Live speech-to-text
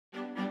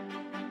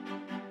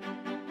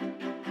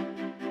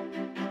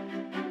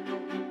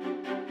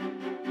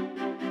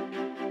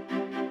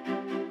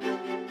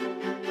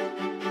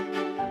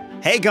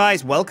Hey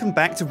guys, welcome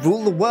back to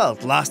Rule the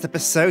World. Last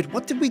episode,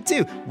 what did we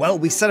do? Well,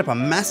 we set up a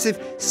massive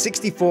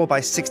 64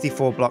 by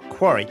 64 block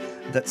quarry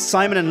that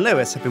Simon and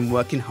Lewis have been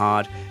working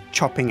hard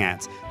chopping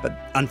at.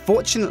 But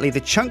unfortunately,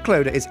 the chunk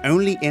loader is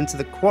only into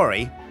the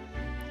quarry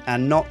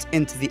and not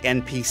into the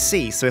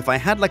NPC. So if I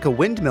had like a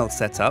windmill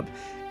set up,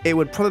 it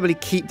would probably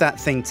keep that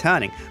thing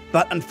turning.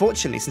 But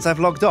unfortunately, since I've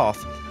logged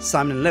off,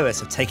 Simon and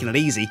Lewis have taken it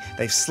easy.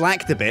 They've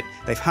slacked a bit.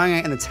 They've hung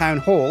out in the town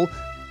hall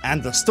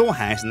and the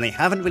storehouse, and they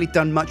haven't really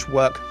done much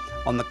work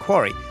on the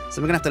quarry. So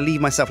I'm gonna have to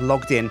leave myself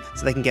logged in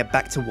so they can get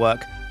back to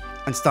work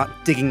and start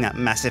digging that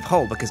massive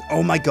hole, because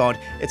oh my god,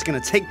 it's gonna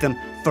take them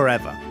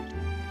forever.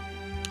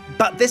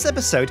 But this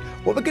episode,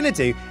 what we're gonna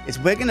do is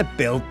we're gonna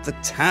build the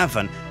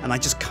tavern, and I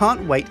just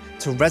can't wait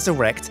to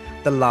resurrect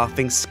the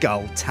Laughing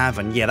Skull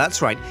Tavern. Yeah,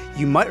 that's right.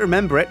 You might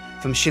remember it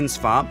from Shin's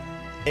Farm.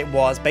 It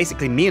was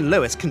basically me and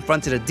Lewis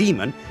confronted a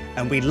demon,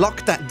 and we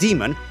locked that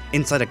demon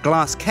inside a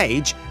glass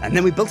cage, and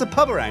then we built a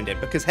pub around it,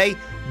 because hey,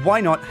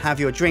 why not have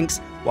your drinks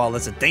while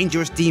there's a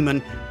dangerous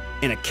demon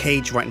in a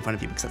cage right in front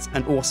of you, because that's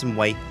an awesome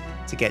way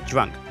to get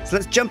drunk. So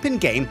let's jump in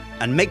game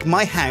and make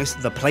my house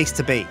the place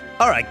to be.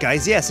 Alright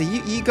guys, yeah, so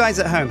you guys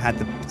at home had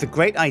the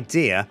great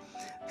idea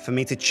for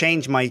me to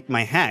change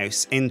my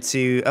house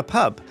into a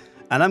pub.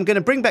 And I'm going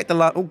to bring back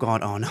the oh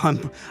god, oh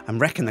no, I'm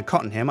wrecking the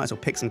cotton here. Might as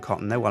well pick some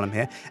cotton though while I'm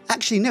here.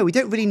 Actually, no, we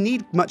don't really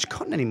need much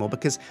cotton anymore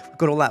because we've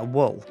got all that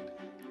wool.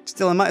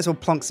 Still, I might as well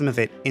plonk some of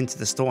it into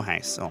the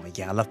storehouse. Oh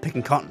yeah, I love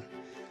picking cotton.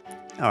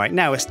 Alright,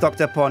 now we're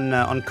stocked up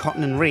on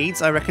cotton and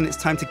reeds. I reckon it's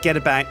time to get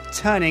about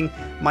turning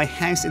my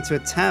house into a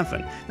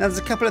tavern. Now, there's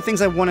a couple of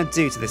things I want to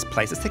do to this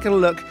place. Let's take a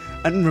look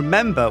and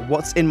remember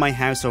what's in my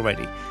house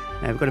already.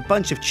 Now, we've got a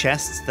bunch of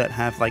chests that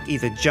have like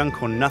either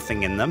junk or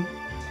nothing in them.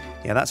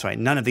 Yeah, that's right.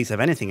 None of these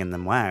have anything in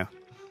them. Wow.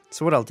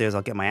 So what I'll do is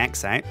I'll get my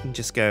axe out and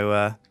just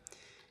go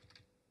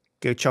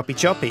choppy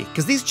choppy.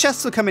 Because these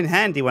chests will come in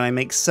handy when I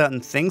make certain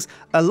things.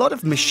 A lot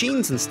of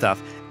machines and stuff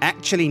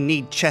actually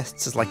need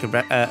chests as like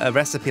a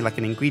recipe, like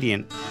an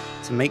ingredient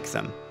to make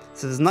them.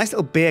 So there's a nice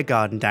little beer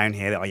garden down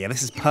here. Oh yeah,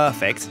 this is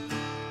perfect.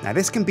 Now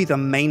this can be the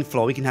main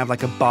floor. We can have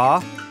like a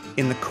bar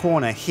in the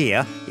corner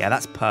here. Yeah,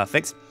 that's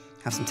perfect.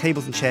 Have some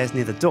tables and chairs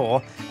near the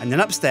door. And then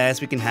upstairs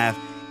we can have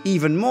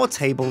even more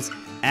tables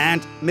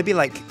and maybe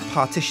like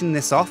partition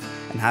this off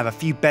and have a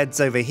few beds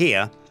over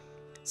here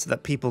so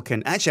that people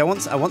can... Actually,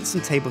 I want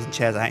some tables and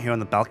chairs out here on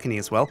the balcony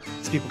as well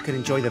so people can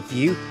enjoy the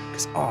view.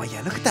 Because, oh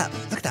yeah, look at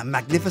that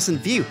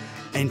magnificent view.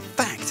 In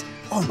fact,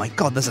 oh my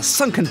god, there's a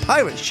sunken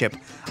pirate ship.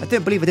 I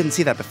don't believe I didn't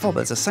see that before, but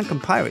there's a sunken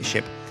pirate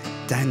ship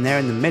down there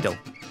in the middle.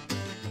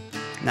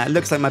 Now, it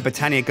looks like my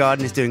Botania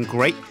garden is doing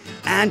great.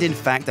 And in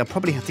fact, I'll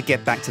probably have to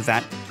get back to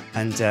that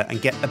and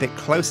get a bit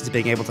closer to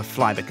being able to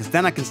fly, because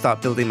then I can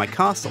start building my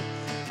castle.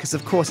 Because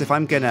of course, if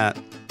I'm gonna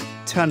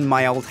turn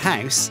my old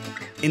house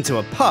into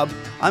a pub,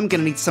 I'm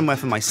gonna need somewhere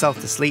for myself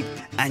to sleep,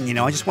 and you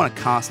know, I just want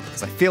a castle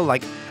because I feel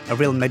like a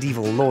real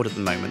medieval lord at the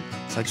moment.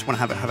 So I just want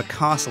to have a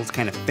castle to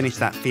kind of finish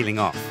that feeling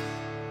off.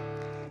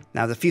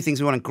 Now, there's a few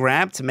things we want to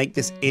grab to make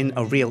this inn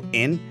a real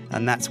inn,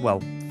 and that's,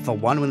 well, for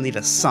one, we'll need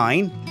a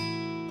sign.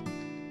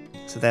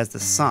 So there's the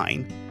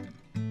sign.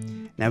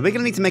 Now, we're going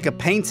to need to make a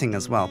painting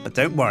as well, but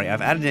don't worry,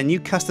 I've added a new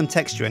custom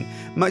texture in,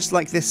 much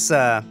like this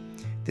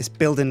this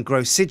build and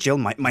grow sigil,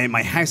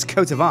 my house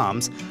coat of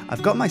arms.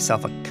 I've got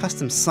myself a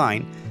custom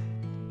sign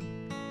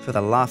for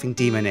the Laughing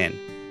Demon Inn.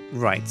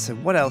 Right, so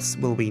what else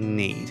will we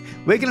need?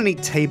 We're going to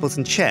need tables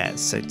and chairs,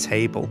 so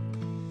table.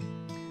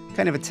 What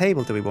kind of a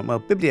table do we want?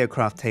 Well,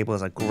 bibliocraft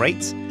tables are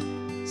great,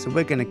 so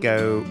we're going to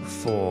go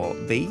for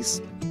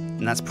these.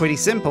 And that's pretty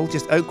simple,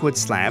 just oak wood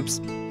slabs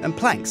and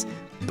planks.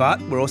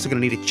 But we're also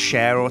going to need a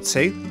chair or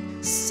two.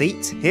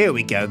 Seat, here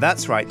we go,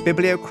 that's right,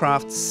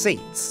 bibliocraft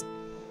seats.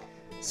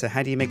 So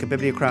how do you make a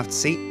bibliocraft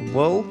seat?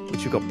 Wool,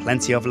 which we've got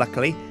plenty of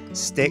luckily,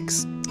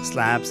 sticks,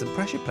 slabs and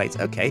pressure plates.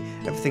 Okay,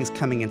 everything's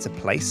coming into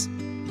place.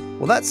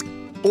 Well, that's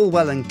all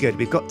well and good.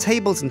 We've got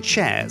tables and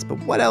chairs, but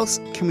what else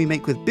can we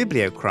make with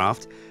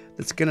bibliocraft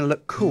that's going to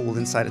look cool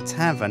inside a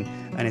tavern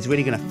and is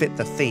really going to fit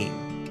the theme?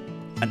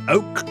 An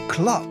oak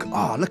clock.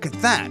 Oh, look at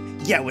that.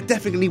 Yeah, we're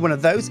definitely going to need one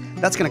of those.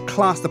 That's going to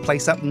class the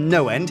place up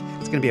no end.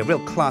 It's going to be a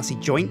real classy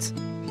joint.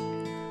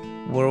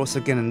 We're also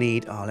going to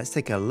need, oh, let's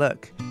take a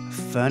look. A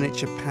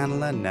furniture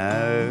paneler?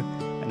 No.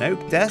 An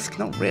oak desk?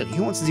 Not really.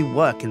 Who wants to do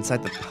work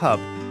inside the pub?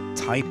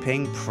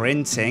 Typing,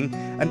 printing,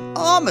 an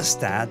armor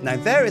stand. Now,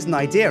 there is an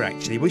idea,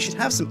 actually. We should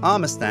have some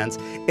armor stands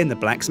in the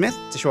blacksmith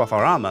to show off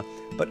our armor,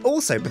 but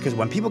also because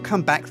when people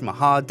come back from a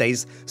hard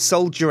day's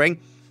soldiering,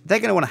 they're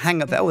going to want to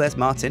hang up their... Oh, there's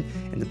Martin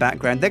in the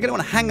background. They're going to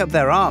want to hang up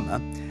their armor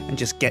and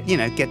just get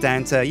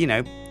down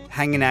to,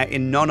 hanging out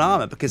in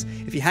non-armor, because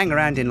if you hang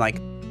around in,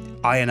 like,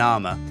 iron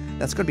armor,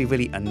 that's going to be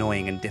really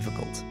annoying and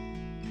difficult.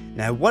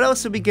 Now, what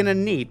else are we going to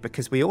need?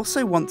 Because we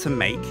also want to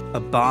make a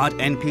bard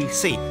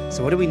NPC.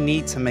 So what do we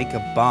need to make a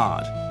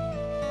bard?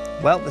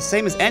 Well, the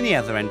same as any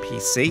other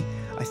NPC.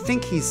 I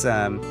think he's...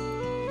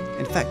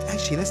 In fact,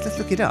 actually, let's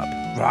look it up.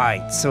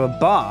 Right, so a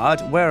bard,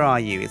 where are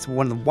you? It's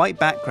one of the white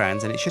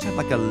backgrounds, and it should have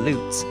like a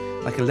lute,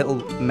 like a little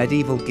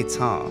medieval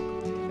guitar.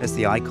 There's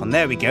the icon.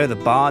 There we go, the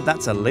bard,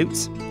 that's a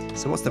lute.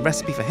 So what's the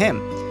recipe for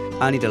him?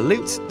 I need a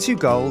loot, 2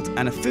 gold,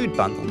 and a food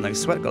bundle. No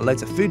sweat, I've got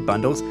loads of food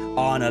bundles.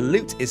 Oh, and a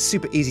loot is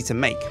super easy to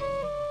make.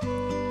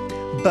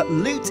 But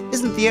loot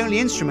isn't the only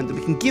instrument that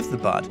we can give the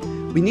bard.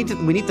 We need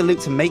the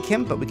loot to make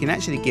him, but we can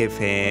actually give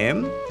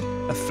him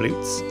a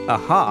flute, a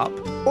harp,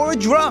 or a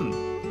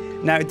drum.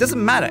 Now, it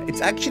doesn't matter.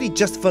 It's actually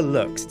just for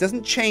looks. It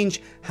doesn't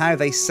change how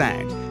they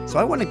sound. So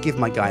I want to give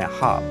my guy a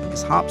harp,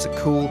 because harps are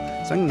cool,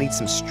 so I'm going to need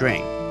some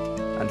string.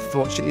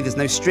 Unfortunately, there's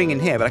no string in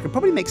here, but I could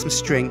probably make some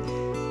string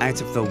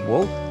out of the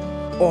wool,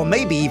 or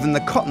maybe even the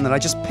cotton that I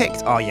just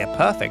picked. Oh yeah,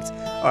 perfect.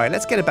 All right,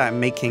 let's get about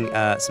making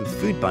some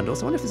food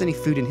bundles. I wonder if there's any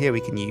food in here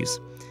we can use.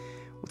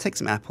 We'll take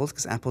some apples,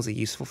 because apples are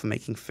useful for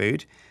making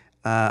food.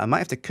 I might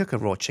have to cook a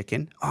raw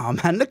chicken. Oh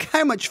man, look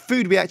how much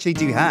food we actually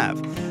do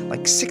have.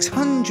 Like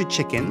 600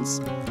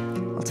 chickens.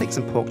 I'll take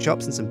some pork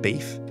chops and some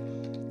beef.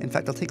 In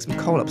fact, I'll take some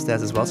coal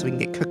upstairs as well so we can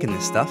get cooking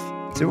this stuff.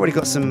 So we've already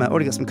got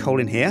some coal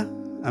in here.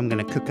 I'm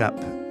going to cook up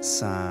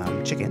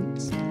some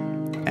chickens.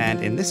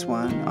 And in this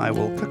one, I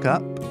will cook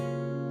up.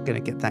 I'm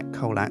going to get that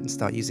coal out and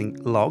start using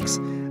logs.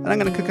 And I'm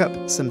going to cook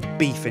up some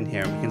beef in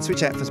here. And we can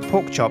switch out for some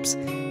pork chops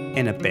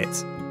in a bit.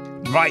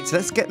 Right, so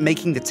let's get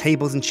making the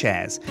tables and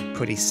chairs.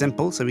 Pretty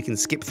simple, so we can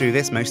skip through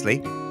this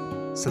mostly.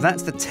 So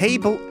that's the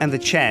table and the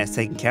chairs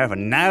taken care of.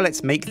 And now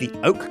let's make the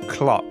oak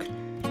clock.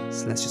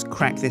 So let's just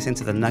crack this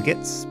into the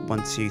nuggets.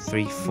 1, 2,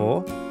 3,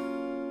 4.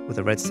 With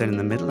a redstone in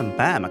the middle, and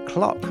bam, a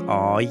clock.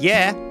 Oh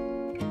yeah.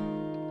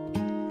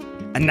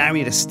 And now we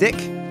need a stick.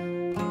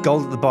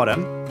 Gold at the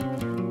bottom.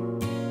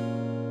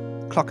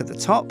 Clock at the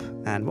top.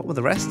 And what were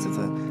the rest of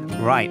the...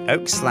 Right,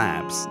 oak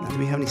slabs. Now, do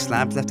we have any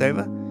slabs left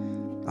over?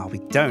 Oh, we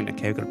don't.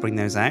 Okay, we've got to bring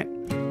those out.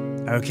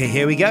 Okay,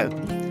 here we go.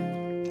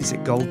 Is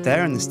it gold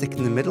there and the stick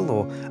in the middle,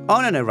 or...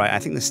 Oh, no, right. I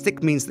think the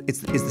stick means...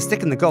 Is the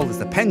stick and the gold is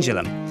the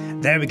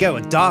pendulum. There we go,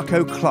 a dark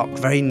oak clock.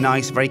 Very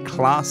nice, very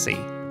classy.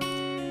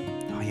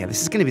 Oh, yeah,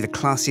 this is going to be the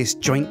classiest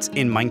joint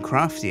in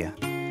Minecraft here.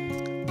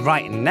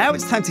 Right, now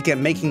it's time to get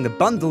making the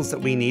bundles that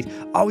we need.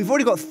 Oh, we've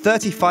already got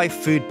 35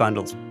 food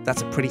bundles.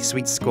 That's a pretty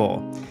sweet score.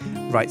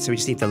 Right, so we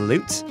just need the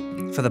loot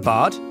for the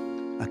bard.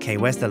 Okay,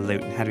 where's the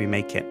loot and how do we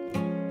make it?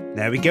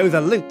 There we go,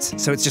 the loot.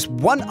 So it's just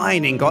 1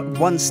 iron ingot,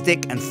 1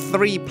 stick, and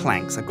 3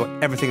 planks. I've got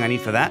everything I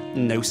need for that.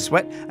 No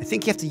sweat. I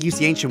think you have to use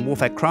the ancient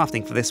warfare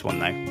crafting for this one,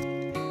 though.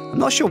 I'm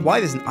not sure why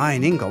there's an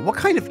iron ingot. What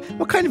kind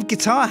of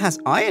guitar has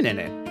iron in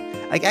it?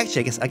 I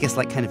guess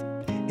like kind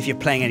of if you're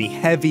playing any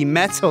heavy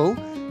metal,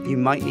 you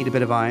might need a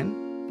bit of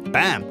iron.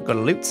 Bam, got a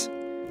loot.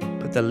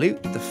 Put the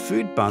loot, the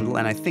food bundle,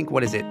 and I think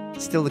what is it?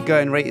 Still the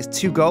going rate is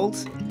 2 gold.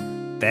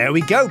 There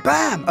we go,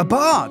 bam, a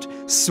bard.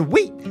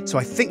 Sweet. So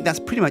I think that's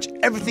pretty much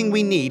everything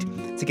we need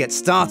to get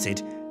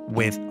started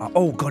with.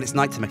 Oh god, it's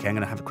nighttime. Okay, I'm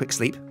gonna have a quick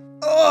sleep.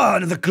 Oh,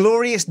 another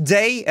glorious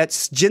day at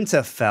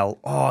Sginterfell.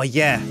 Oh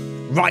yeah.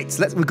 Right,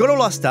 so we've got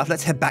all our stuff.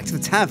 Let's head back to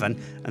the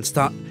tavern and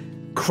start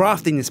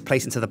crafting this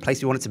place into the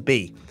place we want it to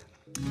be.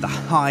 The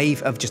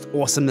hive of just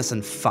awesomeness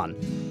and fun.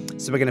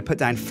 So we're going to put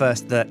down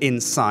first the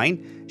inn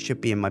sign. Should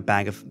be in my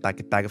bag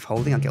of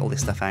holding. I'll get all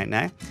this stuff out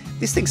now.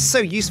 This thing's so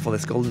useful,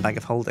 this golden bag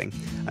of holding.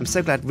 I'm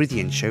so glad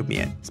Rythian showed me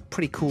it. It's a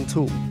pretty cool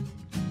tool.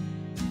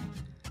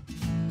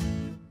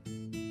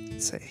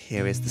 So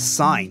here is the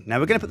sign.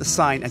 Now we're going to put the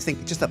sign, I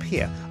think, just up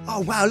here.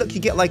 Oh wow, look,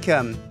 you get like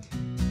a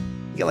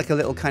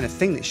little kind of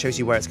thing that shows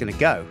you where it's going to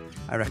go.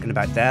 I reckon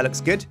about there looks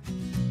good.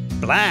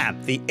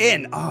 Blam! The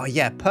inn! Oh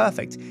yeah,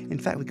 perfect. In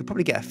fact, we could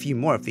probably get a few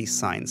more of these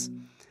signs.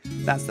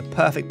 That's the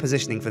perfect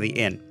positioning for the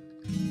inn.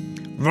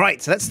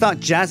 Right, so let's start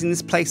jazzing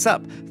this place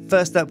up.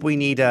 First up, we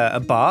need a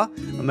bar,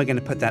 and we're going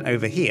to put that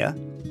over here.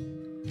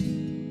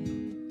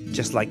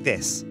 Just like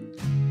this.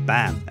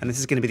 Bam! And this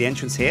is going to be the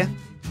entrance here.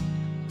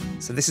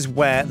 So this is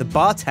where the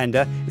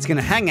bartender is going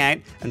to hang out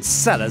and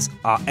sell us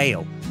our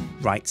ale.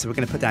 Right, so we're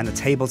going to put down the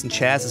tables and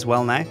chairs as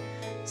well now.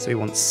 So we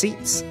want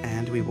seats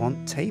and we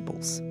want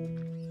tables.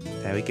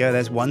 There we go,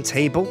 there's 1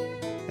 table.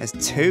 There's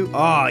 2.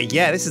 Oh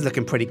yeah, this is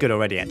looking pretty good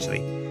already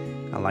actually.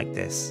 I like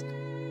this.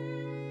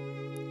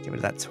 Get rid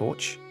of that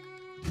torch.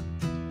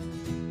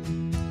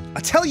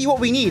 I'll tell you what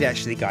we need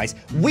actually, guys.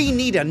 We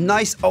need a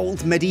nice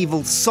old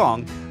medieval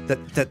song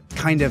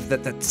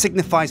that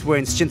signifies we're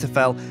in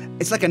Sginterfell.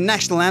 It's like a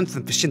national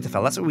anthem for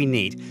Sginterfell. That's what we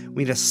need.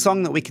 We need a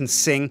song that we can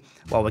sing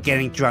while we're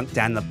getting drunk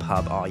down the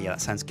pub. Oh yeah,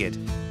 that sounds good.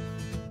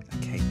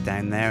 Okay,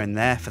 down there and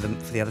there for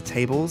the other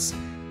tables.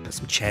 Put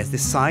some chairs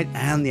this side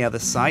and the other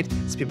side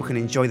so people can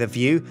enjoy the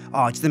view.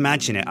 Oh, just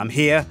imagine it. I'm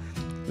here.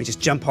 We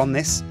just jump on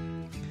this.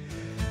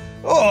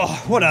 Oh,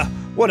 what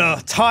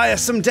a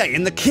tiresome day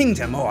in the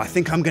kingdom. Oh, I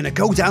think I'm gonna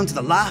go down to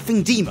the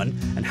Laughing Demon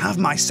and have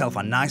myself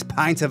a nice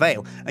pint of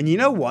ale. And you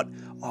know what?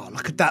 Oh,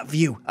 look at that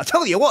view. I'll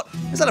tell you what,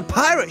 is that a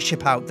pirate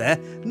ship out there?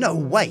 No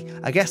way.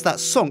 I guess that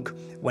sunk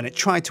when it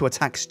tried to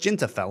attack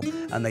Sginterfell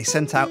and they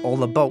sent out all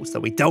the boats that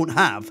we don't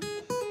have.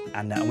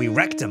 And we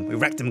wrecked them. We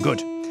wrecked them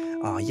good.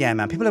 Oh, yeah,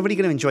 man. People are really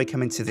going to enjoy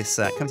coming to this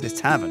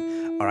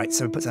tavern. All right,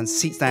 so we put some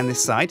seats down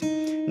this side.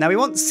 Now, we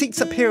want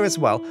seats up here as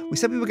well. We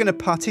said we were going to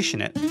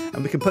partition it,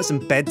 and we can put some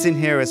beds in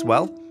here as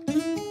well.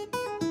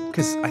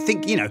 Because I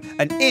think, you know,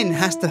 an inn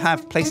has to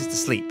have places to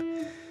sleep.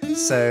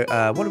 So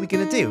what are we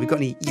going to do? We got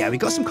any? Yeah, we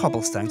got some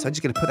cobblestone. So I'm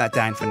just going to put that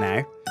down for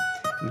now.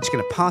 I'm just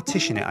going to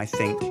partition it, I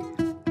think,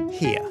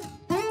 here.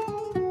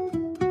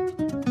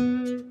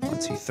 1,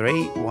 2,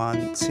 3.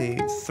 1, 2,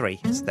 3.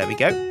 So there we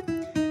go.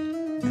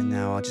 And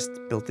now I'll just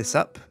build this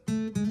up.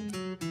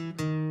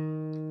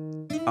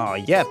 Oh,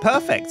 yeah,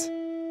 perfect.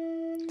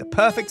 The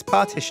perfect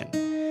partition.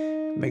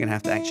 We're going to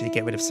have to actually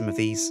get rid of some of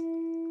these.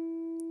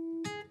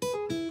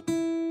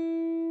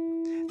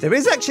 There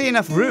is actually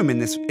enough room in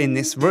this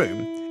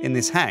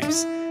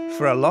house,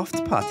 for a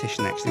loft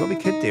partition, actually. What we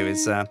could do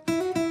is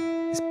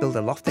build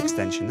a loft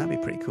extension. That'd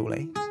be pretty cool,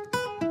 eh?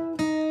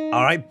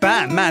 All right,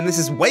 bam, man, this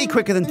is way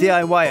quicker than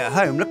DIY at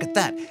home. Look at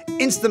that,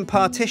 instant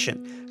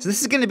partition. So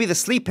this is going to be the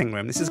sleeping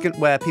room. This is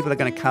where people are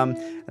going to come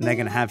and they're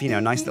going to have,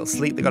 a nice little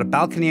sleep. They've got a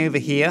balcony over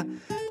here.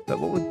 But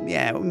what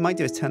we might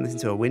do is turn this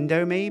into a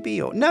window,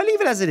 maybe? Or no,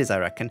 leave it as it is, I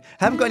reckon.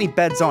 I haven't got any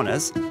beds on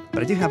us,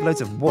 but I do have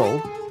loads of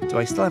wool. Do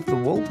I still have the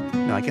wool?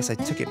 No, I guess I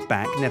took it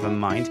back. Never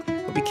mind.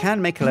 But we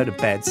can make a load of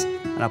beds,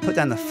 and I'll put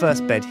down the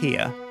first bed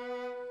here.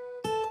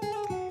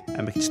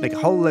 And we can just make a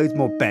whole load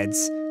more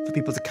beds for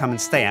people to come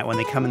and stay at when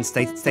they come and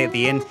stay at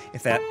the inn.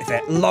 If they're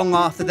long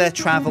after their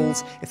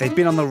travels, if they've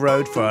been on the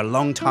road for a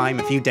long time,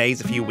 a few days,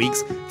 a few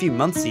weeks, a few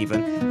months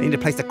even, they need a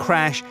place to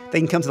crash, they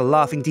can come to the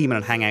Laughing Demon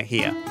and hang out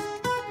here.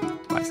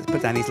 Right, so let's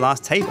put down these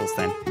last tables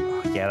then.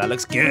 Oh, yeah, that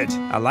looks good.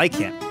 I like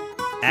it.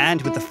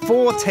 And with the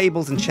 4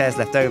 tables and chairs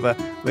left over,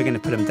 we're going to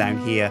put them down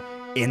here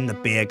in the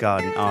beer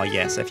garden. Oh,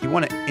 yeah, so if you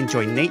want to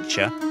enjoy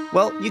nature,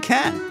 well, you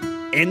can,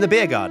 in the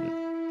beer garden.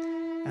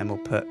 And we'll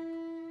put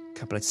a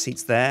couple of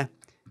seats there,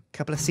 a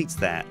couple of seats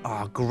there.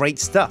 Oh, great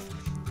stuff.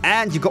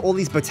 And you've got all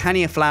these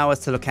Botania flowers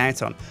to look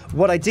out on.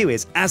 What I do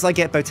is, as I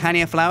get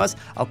Botania flowers,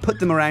 I'll put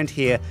them around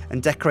here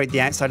and decorate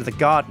the outside of the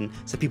garden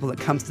so people that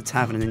come to the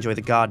tavern and enjoy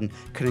the garden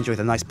can enjoy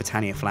the nice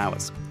Botania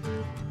flowers.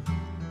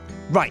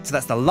 Right, so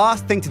that's the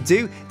last thing to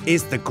do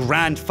is the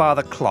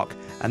grandfather clock.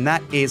 And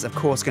that is, of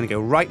course, going to go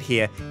right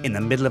here in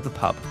the middle of the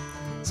pub.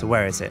 So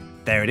where is it?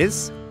 There it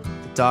is,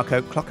 the dark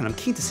oak clock, and I'm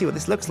keen to see what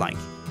this looks like.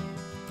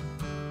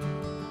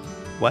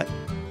 What?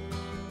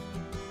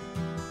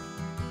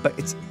 But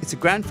it's a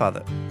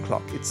grandfather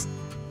clock. It's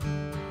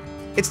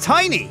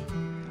tiny.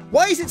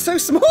 Why is it so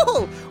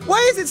small? Why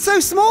is it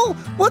so small?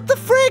 What the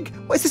frig?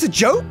 What, is this a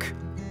joke?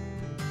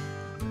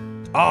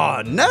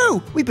 Oh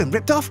no, we've been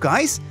ripped off,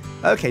 guys.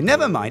 Okay,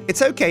 never mind.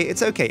 It's okay,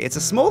 it's okay. It's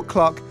a small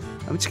clock.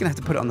 I'm just gonna have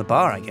to put it on the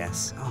bar, I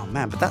guess. Oh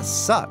man, but that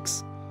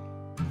sucks.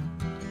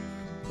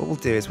 What we'll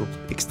do is we'll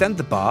extend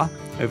the bar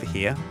over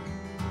here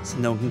so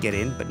no one can get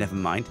in, but never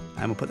mind.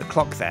 And we'll put the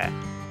clock there.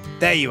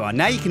 There you are.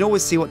 Now you can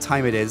always see what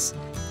time it is.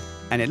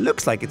 And it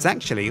looks like it's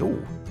actually,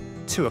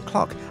 2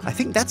 o'clock. I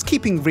think that's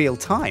keeping real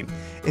time.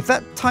 If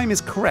that time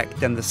is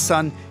correct, then the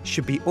sun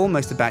should be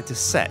almost about to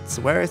set.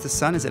 So where is the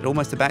sun? Is it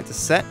almost about to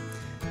set?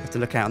 I have to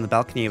look out on the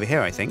balcony over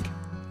here, I think.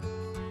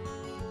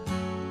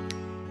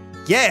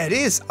 Yeah, it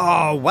is.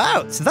 Oh,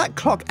 wow. So that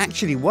clock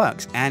actually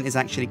works and is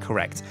actually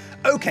correct.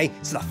 Okay,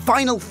 so the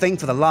final thing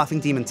for the Laughing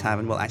Demon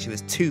Tavern, well, actually,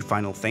 there's 2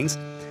 final things.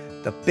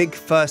 The big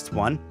first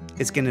one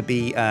is going to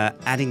be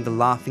adding the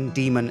Laughing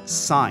Demon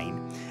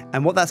sign.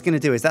 And what that's going to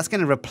do is that's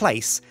going to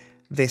replace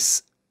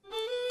this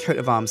coat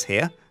of arms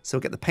here. So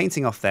we'll get the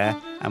painting off there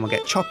and we'll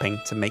get chopping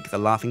to make the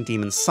Laughing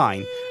Demon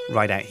sign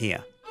right out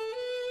here.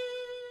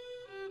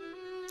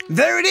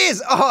 There it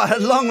is! Oh,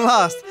 at long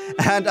last!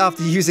 And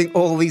after using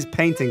all these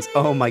paintings,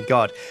 oh my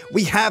god,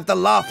 we have the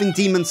Laughing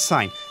Demon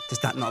sign. Does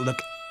that not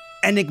look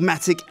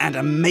enigmatic and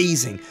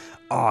amazing?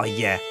 Oh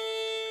yeah,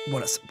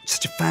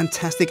 such a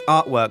fantastic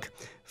artwork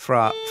for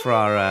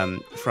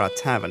our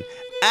tavern.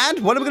 And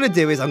what I'm going to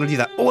do is I'm going to do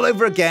that all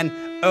over again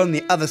on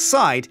the other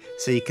side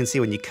so you can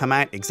see when you come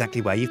out exactly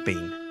where you've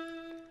been.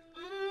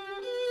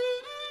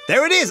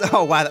 There it is!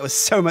 Oh wow, that was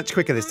so much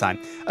quicker this time.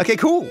 Okay,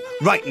 cool.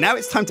 Right, now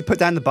it's time to put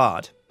down the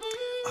bard.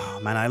 Oh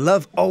man, I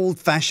love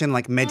old-fashioned,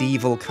 like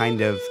medieval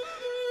kind of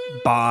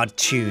bard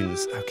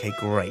tunes. Okay,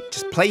 great.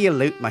 Just play your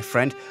lute, my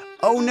friend.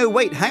 Oh no,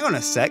 wait, hang on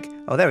a sec.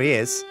 Oh, there he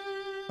is.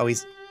 Oh,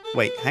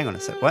 wait, hang on a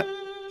sec. What?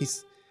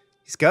 He's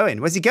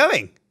going. Where's he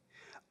going?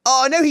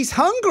 Oh no, he's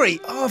hungry.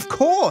 Oh, of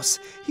course.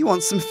 He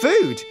wants some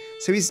food.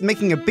 So he's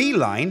making a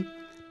beeline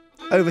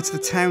over to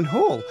the town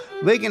hall.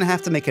 We're going to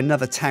have to make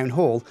another town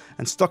hall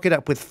and stock it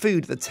up with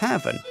food at the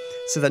tavern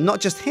so that not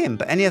just him,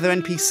 but any other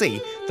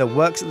NPC that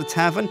works at the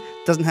tavern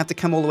doesn't have to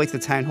come all the way to the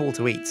town hall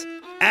to eat.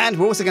 And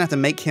we're also going to have to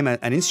make him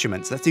an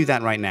instrument. So let's do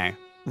that right now.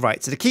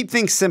 Right, so to keep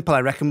things simple, I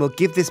reckon we'll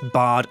give this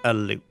bard a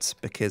lute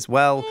because,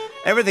 well,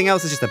 everything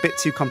else is just a bit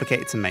too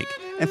complicated to make.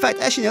 In fact,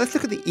 actually, let's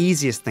look at the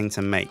easiest thing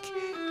to make.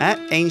 At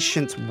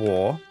Ancient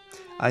War,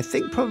 I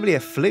think probably a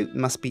flute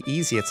must be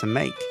easier to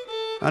make.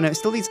 Oh no, it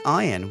still needs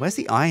iron. Where's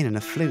the iron in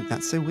a flute?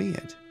 That's so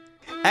weird.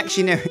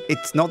 Actually, no,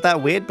 it's not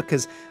that weird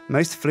because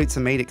most flutes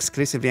are made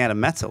exclusively out of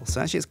metal,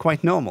 so actually it's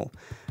quite normal.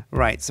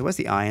 Right, so where's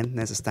the iron?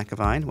 There's a stack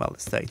of iron. Well,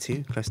 it's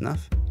 32, close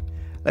enough.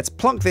 Let's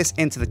plonk this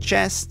into the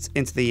chest,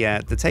 into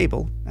the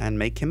table, and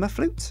make him a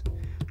flute.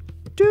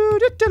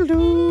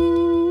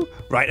 Doo-doo-doo-doo.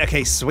 Right,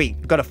 okay,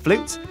 sweet. Got a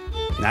flute.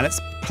 Now let's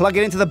plug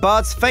it into the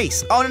bard's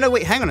face. Oh, no,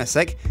 wait, hang on a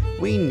sec.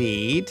 we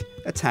need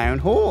a town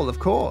hall, of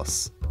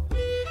course.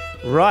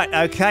 Right,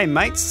 okay,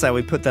 mates. So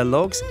we put the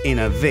logs in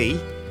a V.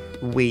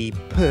 We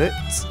put...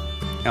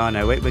 Oh,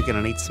 no, wait, we're going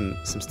to need some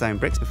stone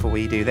bricks before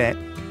we do that.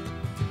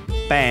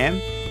 Bam.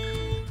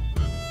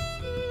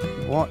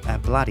 What a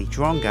bloody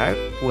drongo.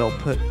 We'll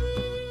put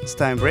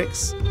stone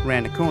bricks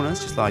around the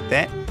corners, just like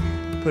that.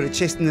 Put a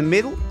chest in the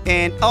middle,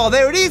 and... Oh,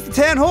 there it is, the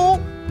town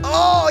hall!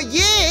 Oh,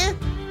 yeah!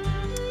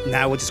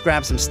 Now we'll just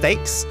grab some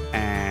steaks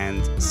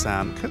and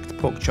some cooked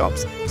pork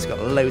chops. It's got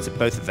loads of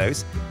both of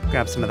those.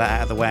 Grab some of that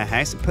out of the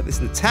warehouse and put this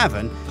in the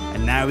tavern.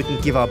 And now we can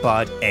give our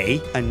bard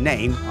A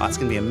name. Oh, that's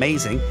going to be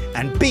amazing.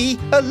 And B,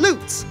 a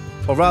lute.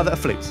 Or rather, a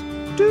flute.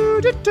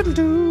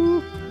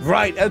 Do-do-do-do-do.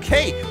 Right,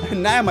 okay.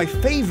 And now my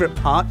favourite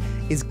part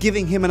is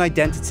giving him an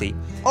identity.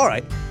 All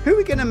right, who are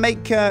we going to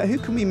make? Who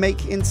can we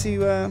make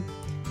into a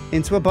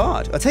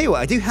bard? I'll tell you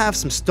what, I do have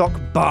some stock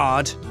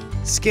bard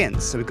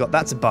skins. So we've got,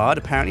 that's a bard.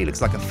 Apparently,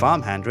 looks like a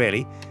farmhand,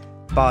 really.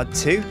 Bard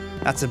 2,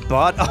 that's a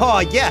bard.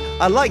 Oh, yeah,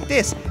 I like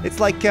this. It's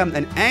like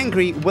an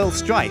angry Will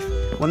Strife.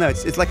 Well, no,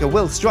 it's like a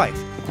Will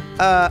Strife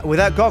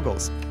without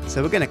goggles.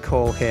 So we're going to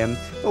call him...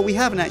 Well, we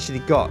haven't actually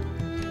got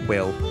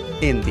Will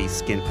in the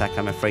skin pack,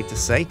 I'm afraid to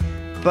say.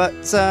 But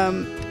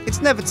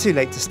it's never too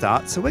late to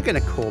start. So we're going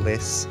to call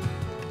this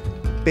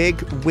Big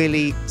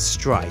Willie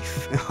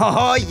Strife.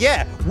 Oh,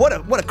 yeah, what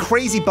a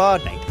crazy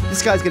bard name.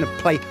 This guy's going to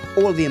play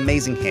all the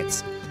amazing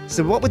hits.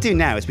 So what we'll do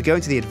now is we go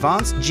into the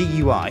advanced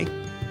GUI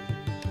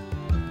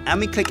and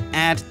we click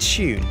Add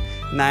Tune.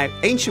 Now,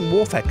 Ancient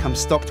Warfare comes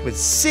stocked with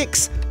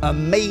 6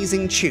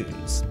 amazing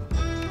tunes.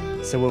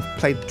 So we'll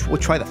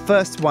try the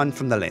first one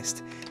from the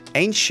list.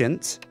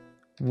 Ancient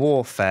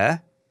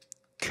Warfare :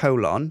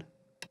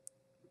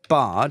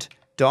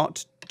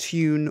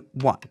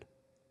 bard.tune1.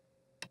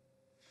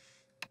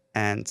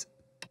 And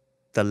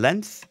the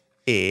length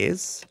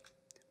is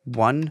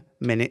 1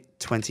 minute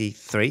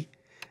 23.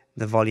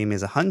 The volume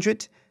is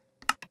 100.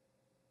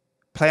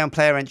 Play on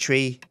player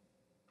entry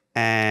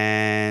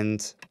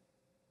and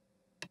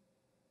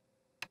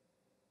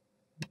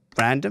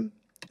random.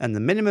 And the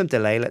minimum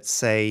delay, let's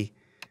say,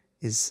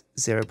 is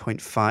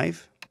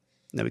 0.5.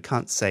 No, we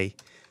can't say.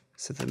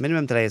 So the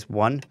minimum delay is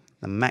 1.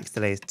 The max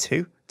delay is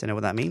 2. Don't know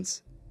what that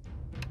means.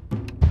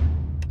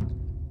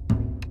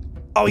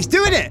 Oh, he's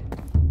doing it!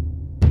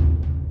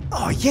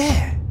 Oh,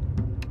 yeah.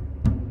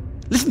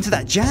 Listen to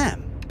that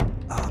jam.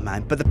 Oh,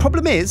 man. But the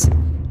problem is,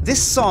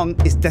 this song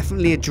is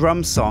definitely a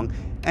drum song,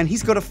 and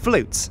he's got a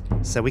flute.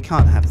 So we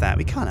can't have that.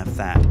 We can't have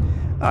that.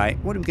 All right,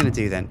 what are we going to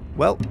do then?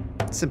 Well,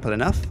 simple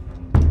enough.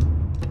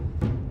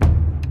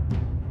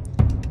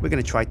 We're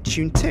going to try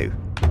tune 2.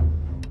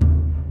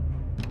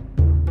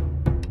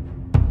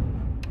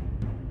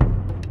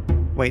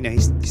 Wait, no,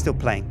 he's still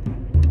playing.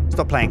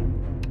 Stop playing.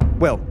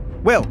 Will.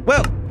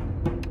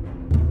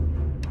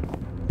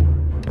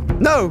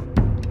 No!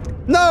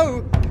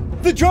 No!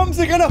 The drums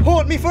are going to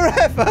haunt me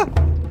forever!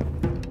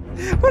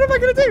 What am I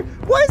going to do?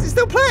 Why is it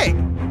still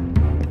playing?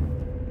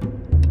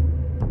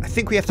 I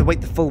think we have to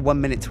wait the full 1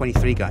 minute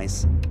 23,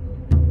 guys.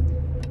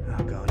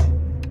 Oh, God.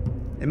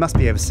 It must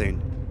be over soon.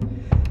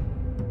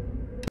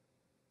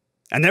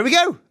 And there we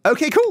go!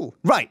 Okay, cool!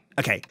 Right,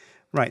 okay.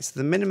 Right, so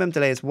the minimum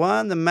delay is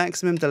 1, the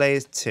maximum delay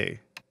is 2.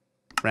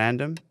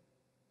 Random.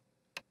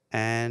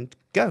 And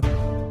go.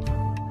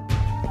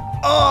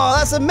 Oh,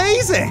 that's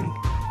amazing!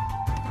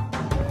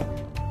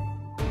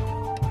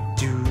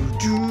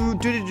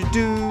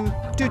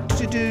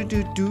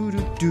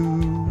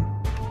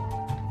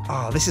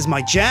 Oh, this is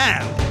my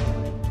jam.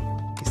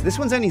 So this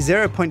one's only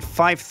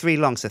 0.53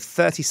 long, so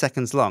 30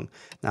 seconds long.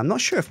 Now, I'm not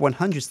sure if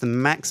 100 is the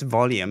max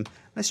volume.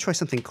 Let's try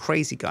something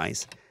crazy,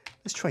 guys.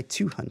 Let's try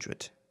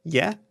 200.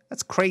 Yeah,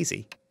 that's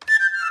crazy.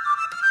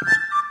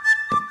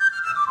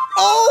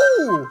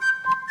 Oh!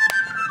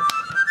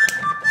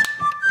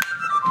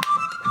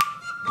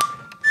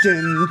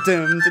 Dum,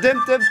 dum,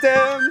 dum, dum, dum,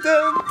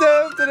 dum,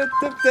 dum, dum,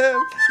 dum,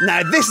 dum.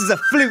 Now this is a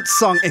flute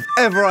song if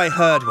ever I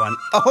heard one.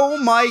 Oh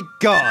my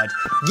God.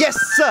 Yes,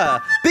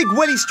 sir. Big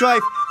Willie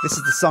Strife. This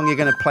is the song you're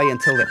going to play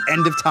until the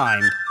end of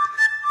time.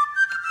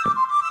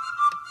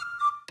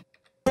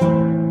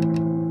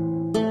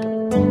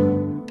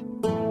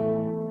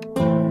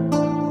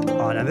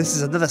 Oh, now this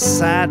is another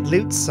sad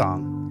lute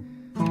song.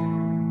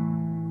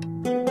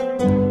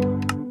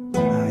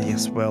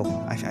 Yes, Will.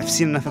 I've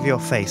seen enough of your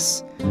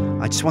face.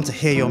 I just want to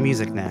hear your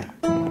music now.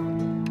 I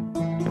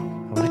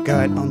want to go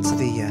out onto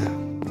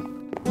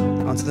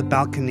the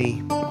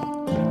balcony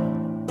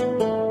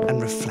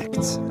and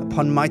reflect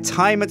upon my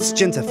time at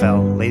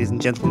Stinterfell, ladies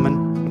and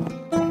gentlemen.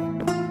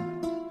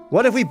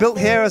 What have we built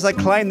here as I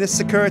climb this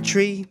sakura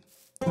tree?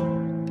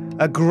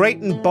 A great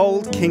and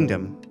bold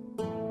kingdom.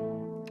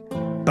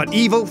 But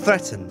evil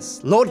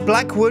threatens. Lord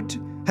Blackwood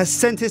has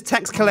sent his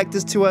tax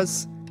collectors to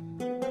us.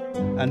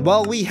 And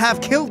while we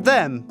have killed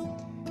them,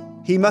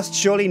 he must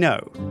surely know.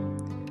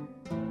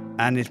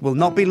 And it will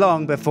not be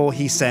long before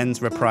he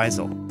sends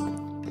reprisal.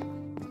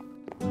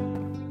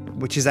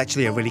 Which is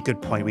actually a really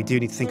good point. We do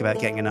need to think about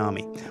getting an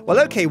army. Well,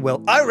 okay,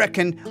 Will, I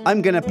reckon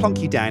I'm going to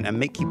plonk you down and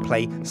make you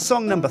play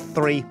song number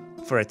 3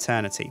 for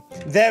eternity.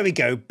 There we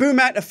go. Boom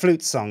out a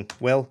flute song,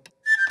 Will.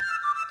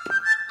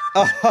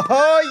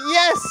 Oh,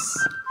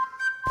 yes!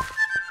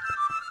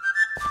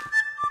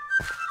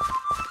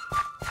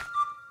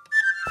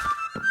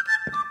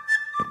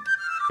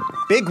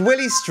 Big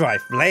Willie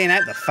Strife, laying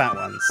out the fat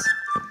ones.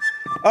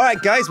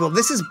 Alright guys, well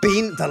this has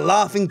been the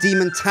Laughing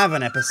Demon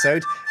Tavern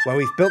episode, where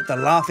we've built the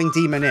Laughing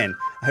Demon Inn.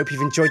 I hope you've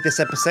enjoyed this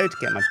episode.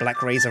 Get my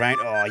black razor out.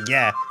 Oh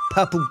yeah,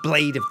 purple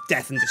blade of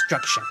death and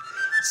destruction.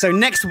 So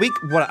next week,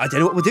 I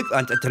don't know what we'll do.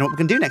 I don't know what we're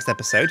going to do next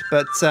episode,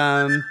 but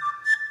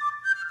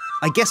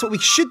I guess what we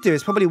should do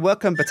is probably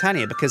work on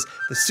Britannia, because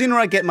the sooner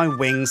I get my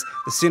wings,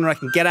 the sooner I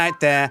can get out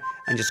there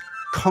and just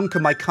conquer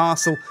my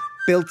castle,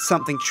 build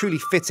something truly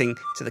fitting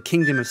to the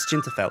kingdom of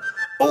Stinterfell.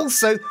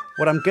 Also,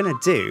 what I'm going to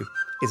do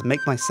is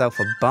make myself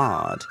a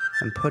bard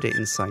and put it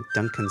inside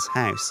Duncan's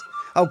house.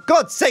 Oh,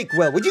 God's sake,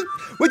 Will, would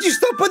you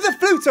stop with the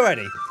flute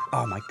already?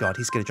 Oh my God,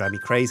 he's going to drive me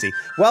crazy.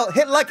 Well,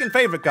 hit like and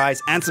favourite,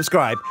 guys, and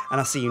subscribe, and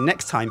I'll see you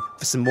next time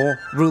for some more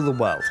Rule the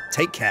World.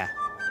 Take care.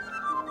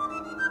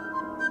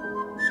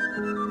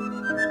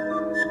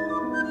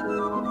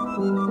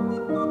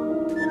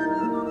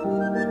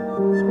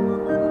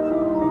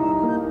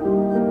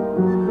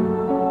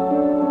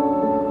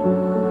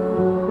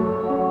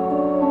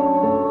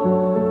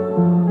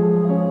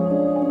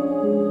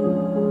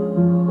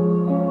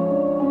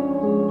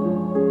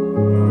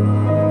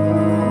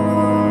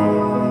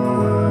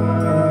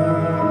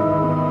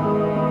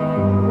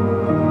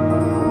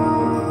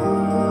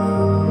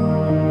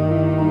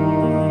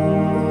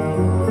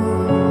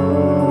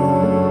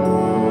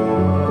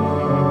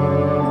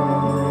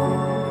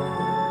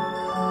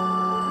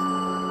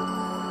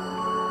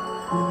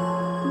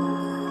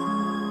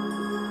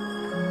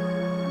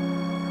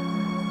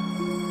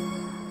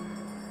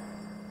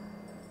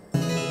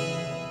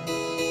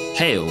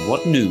 Hail,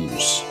 what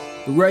news?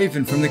 The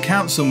Raven from the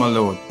council, my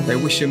lord. They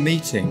wish a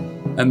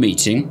meeting. A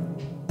meeting?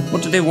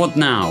 What do they want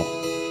now?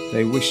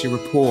 They wish a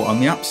report on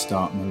the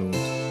upstart, my lord.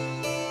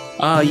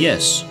 Ah,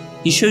 yes.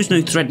 He shows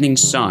no threatening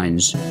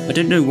signs. I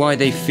don't know why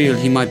they feel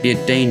he might be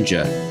a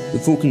danger. The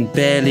fool can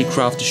barely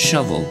craft a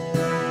shovel.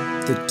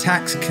 The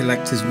tax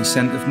collectors we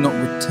sent have not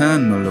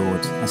returned, my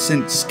lord. I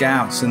sent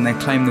scouts and they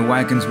claim the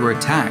wagons were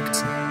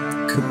attacked.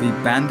 Could be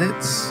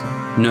bandits?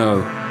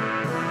 No.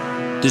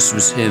 This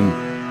was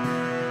him.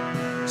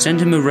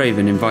 Send him a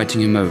raven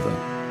inviting him over.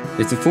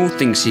 If the fool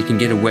thinks he can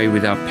get away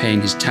without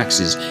paying his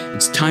taxes,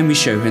 it's time we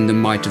show him the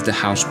might of the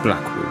House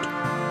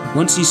Blackwood.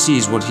 Once he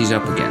sees what he's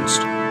up against,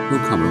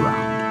 he'll come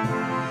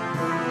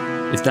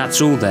around. If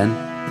that's all then.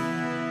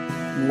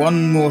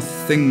 One more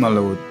thing, my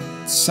lord.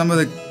 Some of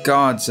the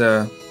guards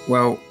are,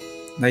 well,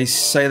 they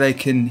say they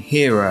can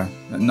hear her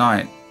at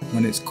night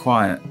when it's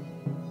quiet,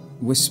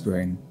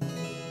 whispering.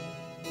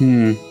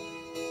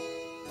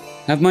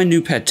 Have my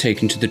new pet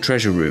taken to the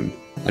treasure room.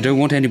 I don't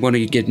want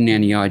anybody getting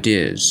any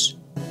ideas.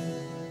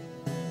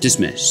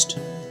 Dismissed.